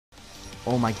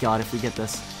Oh my god, if we get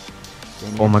this.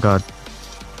 Zaniac. Oh my god.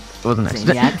 It wasn't next.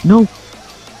 Zaniac? No!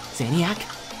 Zaniac?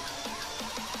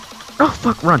 Oh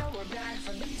fuck, run!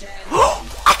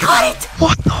 I got it!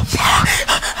 What the fuck?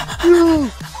 No!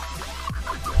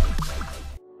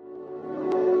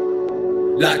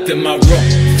 Locked in my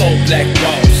room, 4 black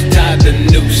walls, tied the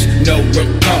noose, no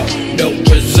recall, no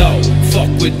result, fuck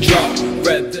withdraw,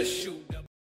 rather shoot up.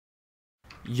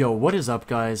 Yo, what is up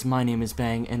guys? My name is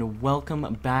Bang and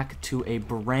welcome back to a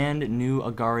brand new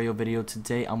Agario video.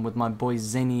 Today I'm with my boy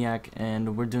Zaniac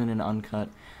and we're doing an uncut.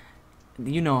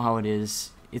 You know how it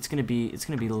is. It's gonna be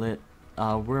lit.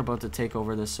 We're about to take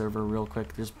over this server real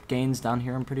quick. There's gains down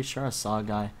here. I'm pretty sure I saw a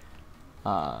guy.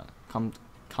 Come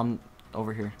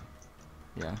over here.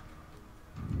 Yeah.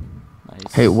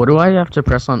 Nice. Hey, what do I have to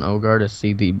press on Ogar to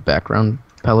see the background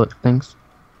pellet things?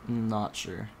 Not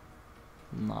sure.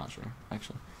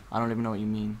 Actually, I don't even know what you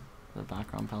mean. The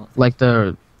background palette. Like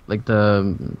the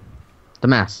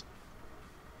mass.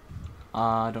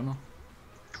 I don't know.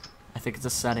 I think it's a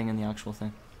setting in the actual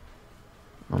thing.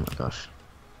 Oh my gosh.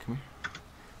 Come here.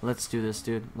 Let's do this,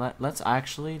 dude. Let's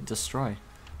actually destroy.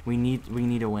 We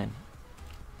need a win.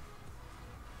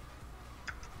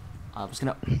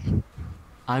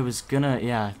 I was gonna,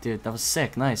 yeah, dude, that was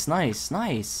sick. Nice.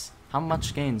 How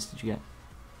much gains did you get?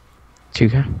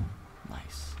 2K.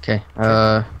 Nice. Okay,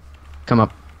 come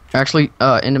up. Actually,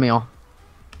 into me all.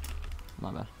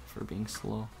 My bad for being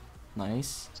slow.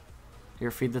 Nice.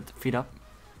 Here, feed up.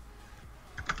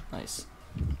 Nice.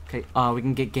 Okay, we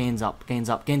can get gains up.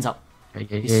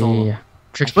 Yeah.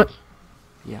 Trick split?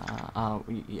 Yeah,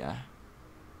 yeah.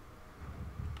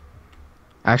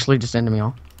 Actually, just into me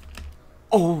all.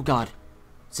 Oh god.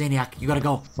 Zaniac, you gotta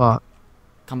go. Fuck.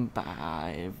 Come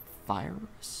by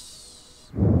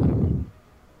virus. I don't know.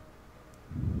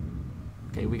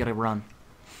 Okay, we gotta run.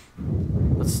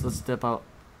 Let's dip out.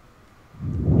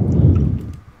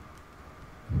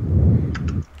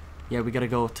 Yeah, we gotta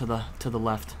go to the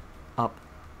left. Up.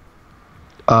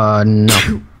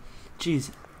 No.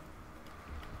 Jeez.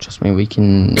 Trust me, we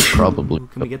can probably.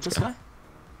 Can we get this guy?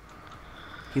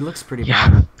 He looks pretty Yeah.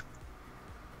 bad.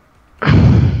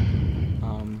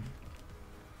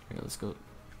 Here, let's go.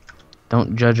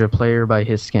 Don't judge a player by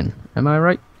his skin. Am I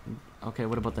right? Okay,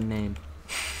 what about the name?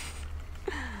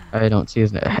 I don't see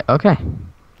his name. Okay.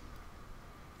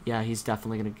 Yeah, he's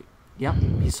definitely gonna. Yep,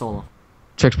 he's solo.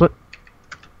 Trick split.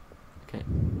 Okay.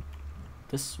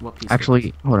 This what piece?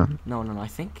 Actually, hold on. No. I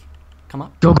think. Come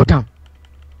up. Go down.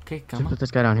 Okay, Just come put up.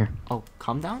 this guy down here. Oh,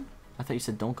 come down? I thought you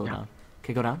said don't go Yeah. down.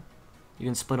 Okay, go down. You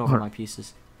can split over Hold my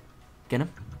pieces. Get him.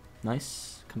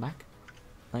 Nice. Come back.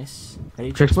 Nice.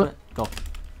 Ready? Trick split. Go.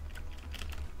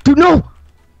 Dude, no!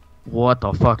 What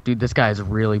the fuck, dude? This guy is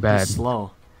really bad. He's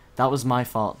slow. That was my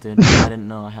fault, dude. I didn't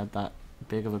know I had that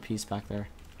big of a piece back there.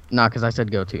 Nah, because I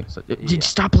said go to. So, Yeah. dude,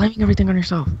 stop blaming everything on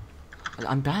yourself.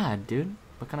 I'm bad, dude.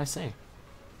 What can I say?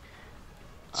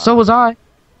 So was I.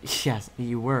 Yes,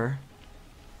 you were.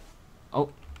 Oh,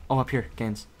 up here.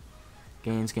 Gains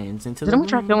into the Didn't we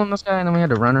try room. killing this guy and then we had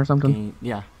to run or something?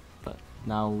 Yeah, but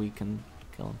now we can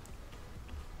kill him.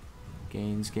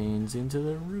 Gains into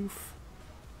the roof.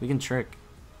 We can trick.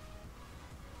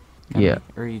 Can Yeah.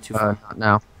 we? Or are you too far? Not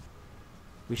now.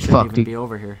 We shouldn't fuck, even dude. be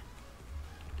over here.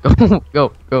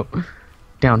 Go.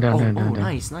 Down.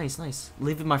 Nice.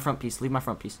 Leave my front piece.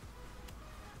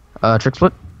 Trick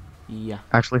split? Yeah.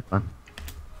 Actually, fun.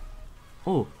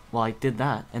 Oh, well, I did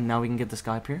that. And now we can get this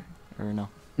guy up here? Or no?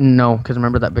 No, because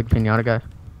remember that big pinata guy?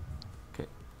 Okay.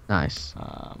 Nice.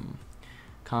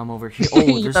 Come over here. Oh,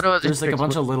 You thought it was there's like a trick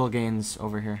bunch split. of little gains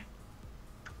over here.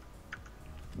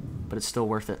 But it's still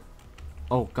worth it.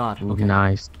 Oh, God. Ooh, Okay.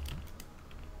 nice.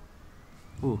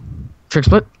 Ooh. Trick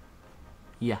split?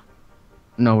 Yeah.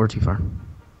 No, we're too far.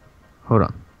 Hold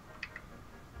on.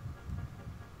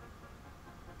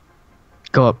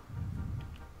 Go up.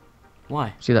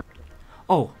 Why? See that?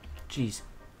 Oh, jeez.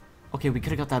 Okay, we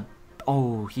could have got that.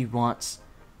 Oh, he wants.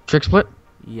 Trick split?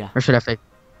 Yeah. Or should I fake?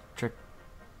 Trick.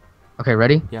 Okay,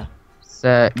 ready? Yeah.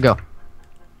 Set, go.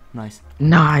 Nice.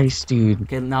 Nice, dude.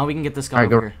 Okay, now we can get this guy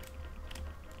Alright, over go. here.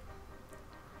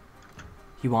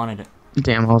 He wanted it.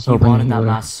 Damn, I was He hoping wanted he that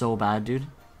would've- mask so bad, dude.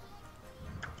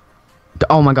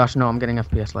 Oh my gosh, no, I'm getting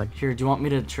FPS lag. Here, do you want me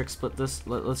to trick split this?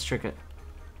 Let's trick it.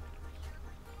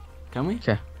 Can we?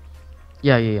 Okay.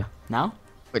 Yeah. Now?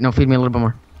 Wait, no, feed me a little bit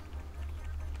more.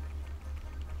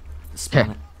 Spin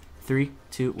 'Kay. it. 3,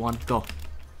 2, 1, go.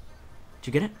 Did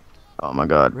you get it? Oh my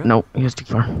god. Really? Nope, he was too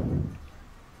far.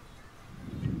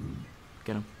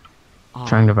 Get him. Oh,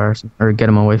 Trying to virus him, or get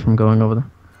him away from going over there.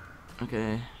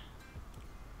 okay.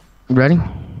 Ready?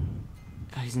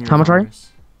 He's near How much are you?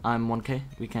 virus. I'm 1K.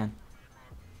 We can.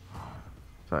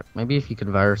 Fuck. Maybe if you could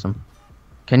virus him.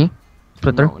 Can you?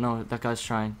 Split through? No, that guy's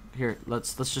trying. Here,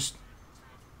 let's just.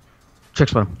 Trick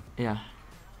split him. Yeah.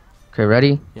 Okay,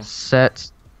 ready? Yeah. Set.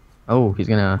 Oh, he's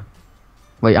gonna.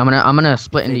 Wait, I'm gonna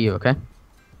split into you. Okay.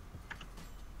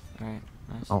 All right.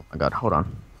 Nice. Oh my god, hold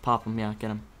on. Pop him. Yeah,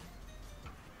 get him.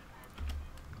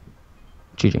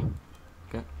 GG.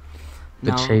 Okay.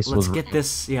 The Now, chase let's was. get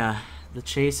this. Yeah, the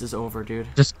chase is over, dude.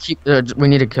 Just keep. We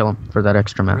need to kill him for that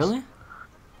extra mass. Really?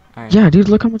 All right. Yeah, dude,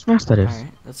 look how much mass that is. All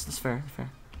right. That's fair. Fair.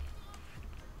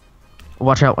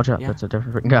 Watch out, watch out. Yeah. That's a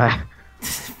different guy.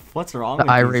 What's wrong The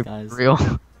with eye these rape guys? is real.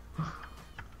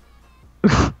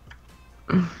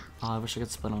 Oh, I wish I could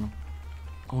split on him.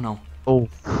 Oh no. Oh,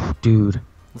 dude.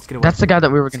 Let's get away. That's the guy that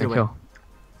we were Let's gonna get away. kill.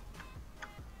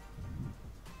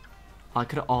 I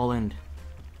could all end.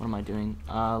 What am I doing?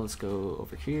 Let's go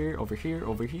over here, over here,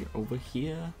 over here, over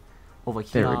here, over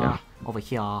here, There we go. over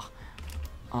here.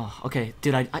 Oh, okay,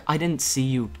 dude. I didn't see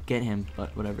you get him,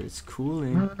 but whatever. It's cool.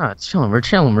 No, it's chilling. We're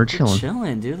chilling. We're chilling.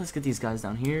 Chilling, dude. Let's get these guys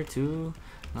down here too.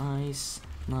 Nice,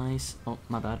 nice. Oh,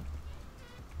 my bad.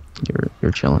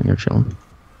 You're chilling. You're chilling.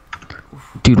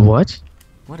 Dude, what?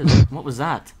 What was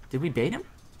that? Did we bait him?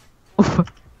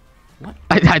 What?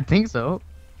 I think so.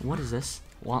 What is this?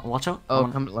 Watch out. Oh,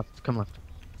 come left. Come left.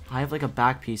 I have like a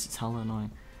back piece. It's hella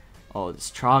annoying. Oh, this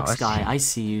Trox I guy. see. I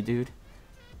see you, dude.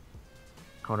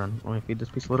 Hold on. Let me feed this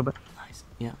piece a little bit. Nice.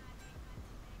 Yeah.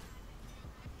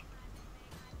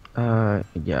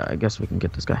 Yeah. I guess we can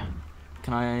get this guy.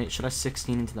 Should I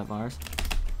 16 into that virus?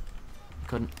 I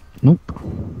couldn't. Nope.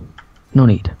 No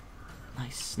need.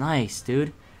 Nice, nice,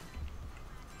 dude.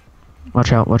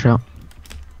 Watch out. Watch out.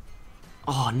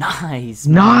 Oh, nice.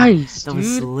 Man. Nice, That was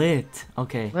dude. lit.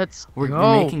 Okay. Let's We're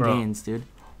go, making bro. gains, dude.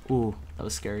 Ooh, that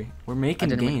was scary. We're I making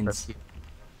didn't mean to gains. press you.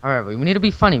 All right, we need to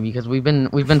be funny because we've been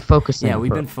focusing. Yeah, we've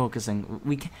for- been focusing.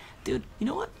 Dude. You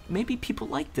know what? Maybe people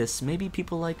like this. Maybe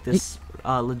people like this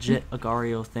legit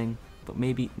Agario thing. But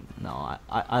maybe no.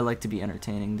 I like to be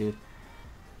entertaining, dude.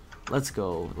 Let's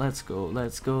go. Let's go.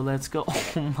 Let's go. Let's go.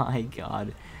 Oh my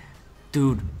god,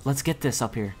 dude. Let's get this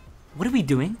up here. What are we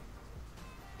doing?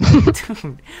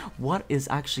 Dude, what is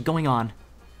actually going on?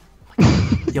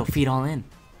 Yo, feet all in.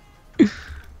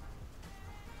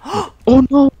 Oh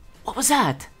no! What was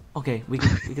that? Okay, we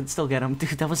can still get him. Dude,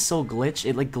 that was so glitch.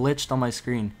 It like glitched on my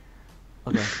screen.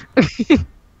 Okay.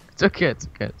 It's okay. It's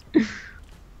okay.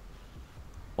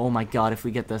 Oh my god, if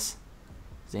we get this.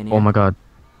 Zaniac. Oh my god.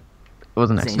 It was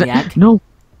an accident. Zaniac? No!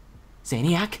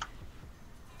 Zaniac?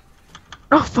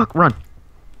 Oh fuck, run.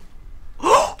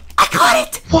 I got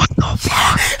it! What the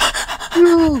fuck?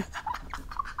 Dude!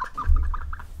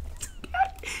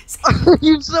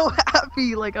 You're so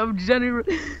happy, like I'm genuine.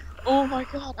 Oh my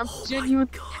god, I'm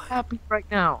genuinely happy right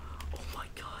now. Oh my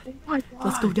god. Oh my god.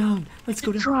 Let's go down. Let's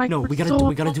go down. trying No, for we gotta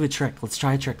so do a trick. Let's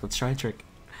try a trick. Let's try a trick.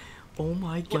 Oh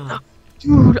my god.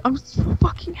 Dude, I'm so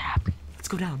fucking happy. Let's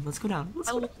go down. Let's go down. Let's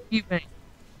I go love down. you, man.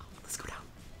 Let's go down.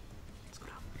 Let's go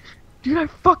down. Dude, I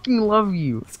fucking love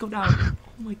you. Let's go down.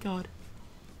 Oh my god.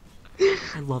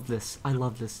 I love this. I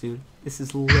love this, dude. This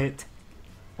is lit.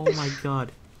 Oh my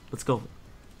god. Let's go.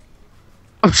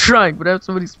 I'm trying, but I have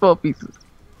so many small pieces.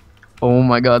 Oh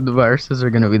my god, the viruses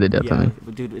are gonna be the death of Yeah, me.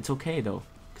 but dude, it's okay though,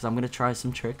 because I'm gonna try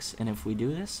some tricks, and if we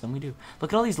do this, then we do.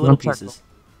 Look at all these little One sec. pieces.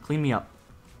 Clean me up.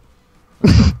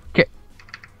 Okay.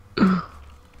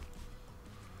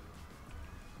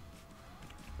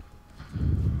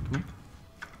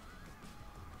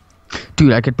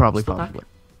 Dude, I could probably Still pop back? it.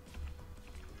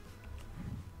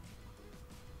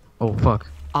 Oh fuck.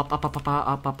 Up, up, up, up,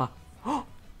 up, up, up.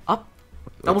 Up.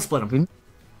 Double split him.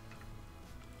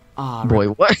 Ah, Boy,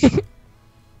 what?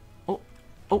 Oh,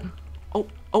 oh, oh,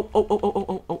 oh, oh, oh, oh,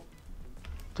 oh, oh.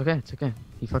 It's okay, it's okay.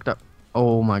 He fucked up.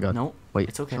 Oh my god. No, Wait.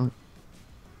 it's okay.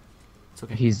 It's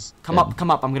okay. He's Come dead. up,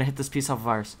 come up. I'm gonna hit this piece off of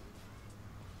virus.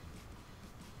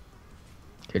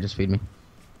 Okay, just feed me.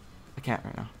 I can't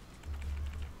right now.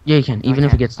 Yeah, you can. Even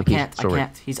if he gets the piece. I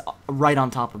can't. He's right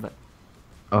on top of it.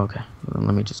 Okay. Well, then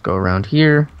let me just go around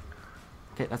here.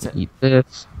 Okay, that's it. Eat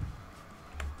this.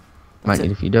 Might That's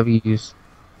need it. a few W's.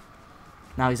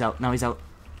 Now he's out. Now he's out.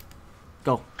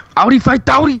 Go. Audi fight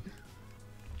Dowdy!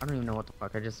 I don't even know what the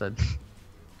fuck I just said.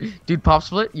 Dude, pop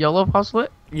split? YOLO pop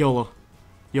split? YOLO.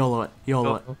 YOLO it.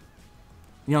 YOLO it.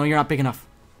 No, you're not big enough.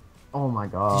 Oh my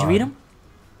god. Did you eat him?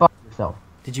 Fuck yourself.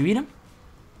 Did you eat him?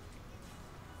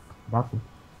 About to.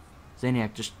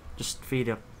 Zaniac, just feed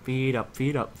up. Feed up.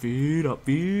 Feed up. Feed up.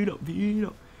 Feed up. Feed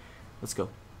up. Let's go.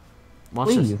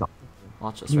 Watch this.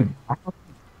 Watch this. Right?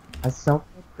 I self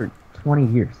for 20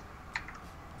 years.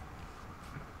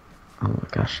 Oh my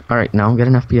gosh. Alright, now I'm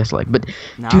getting FPS lag. But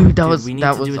Now, dude, that was we need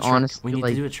to do a trick. honestly We need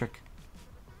like to do a trick.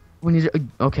 We need to,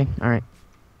 okay, alright.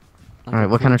 Like Alright, a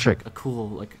what cool kind of trick? A cool,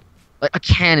 like Like a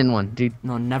cannon one, dude.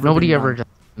 no, never. Nobody been ever done.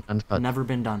 does Uncut. Never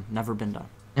been done. Never been done.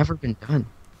 Never been done.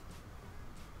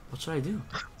 What should I do?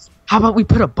 How about we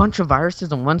put a bunch of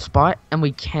viruses in one spot and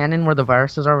we cannon where the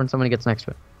viruses are when somebody gets next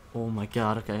to it? Oh my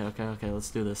god. Okay. Let's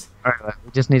do this. Alright,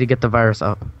 we just need to get the virus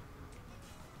up.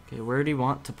 Okay, where do you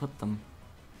want to put them?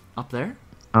 Up there?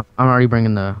 I'm already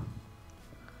bringing the...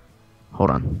 Hold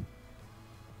on.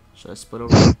 Should I split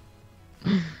over?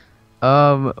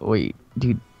 Wait.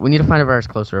 Dude, we need to find a virus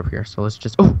closer up here, so let's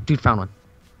just... Oh, dude, found one.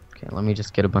 Okay, let me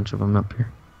just get a bunch of them up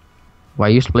here. Why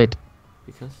you split?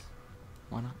 Because?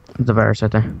 Why not? The virus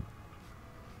right there.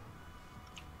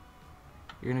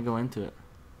 You're gonna go into it.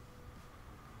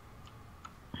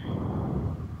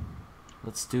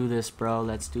 Let's do this, bro.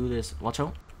 Let's do this. Watch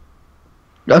out.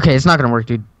 Okay, it's not gonna work,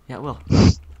 dude. Yeah, it will.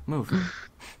 Move.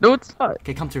 No, it's not.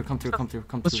 Okay, come through.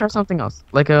 Let's try something else.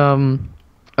 Like, a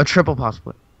triple pop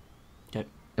split. Okay.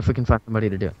 If we can find somebody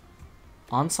to do it.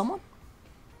 On someone?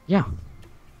 Yeah.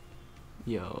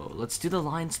 Yo, let's do the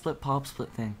line split, pop split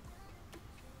thing.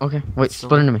 Okay, wait, So,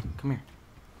 split into me. Come here.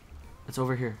 It's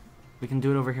over here. We can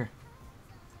do it over here.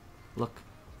 Look.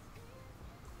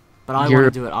 But I want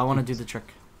to do it. I want to do the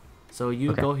trick. So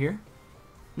you Okay. go here.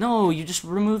 No, you just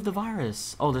remove the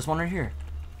virus. Oh, there's one right here.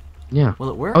 Yeah. Will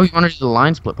it work? Oh, you want to do the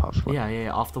line split pop split?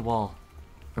 Yeah, off the wall.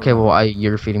 Okay, well,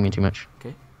 you're feeding me too much.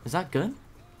 Okay. Is that good?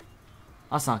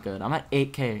 That's not good. I'm at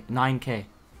 8K, 9K.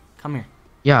 Come here.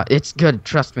 Yeah, it's good.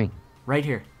 Trust me. Right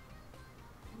here.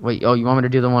 Wait, oh, you want me to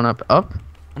do the one up?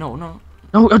 No. No,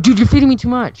 oh, dude, you're feeding me too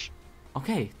much.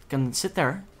 Okay, can sit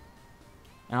there.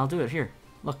 And I'll do it here.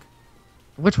 Look.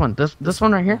 Which one? This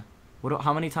one right here? Yeah.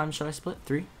 How many times should I split?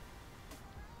 3?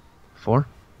 4?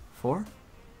 4?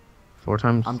 4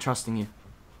 times. I'm trusting you.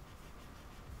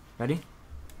 Ready?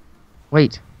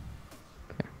 Wait.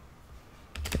 Okay.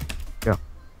 Go.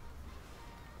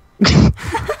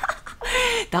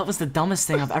 That was the dumbest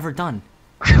thing I've ever done.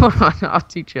 Hold on, I'll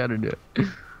teach you how to do it.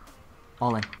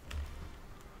 All in.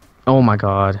 Oh my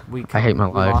god. I hate my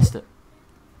We life. lost it.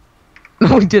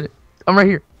 No, we did it. I'm right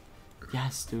here.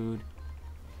 Yes, dude.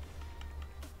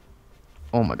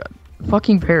 Oh my god.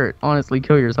 Fucking parrot. Honestly,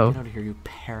 kill yourself. Get out of here, you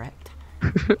parrot.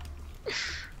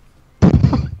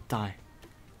 Die.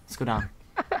 Let's go down.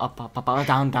 Up,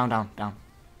 down.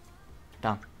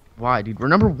 Down. Why, dude? We're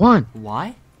number 1.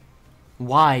 Why?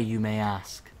 Why, you may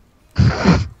ask.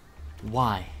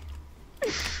 Why?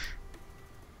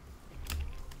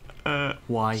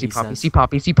 Why, See he Poppy, says. see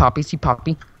Poppy, see Poppy, see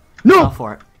Poppy. You fell No!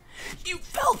 for it. You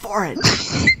fell for it!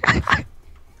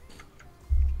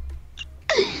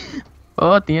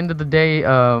 Well, at the end of the day,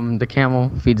 the camel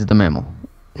feeds the mammal.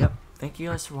 Yep. Thank you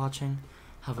guys for watching.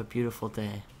 Have a beautiful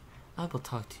day. I will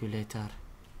talk to you later.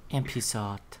 And peace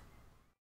out.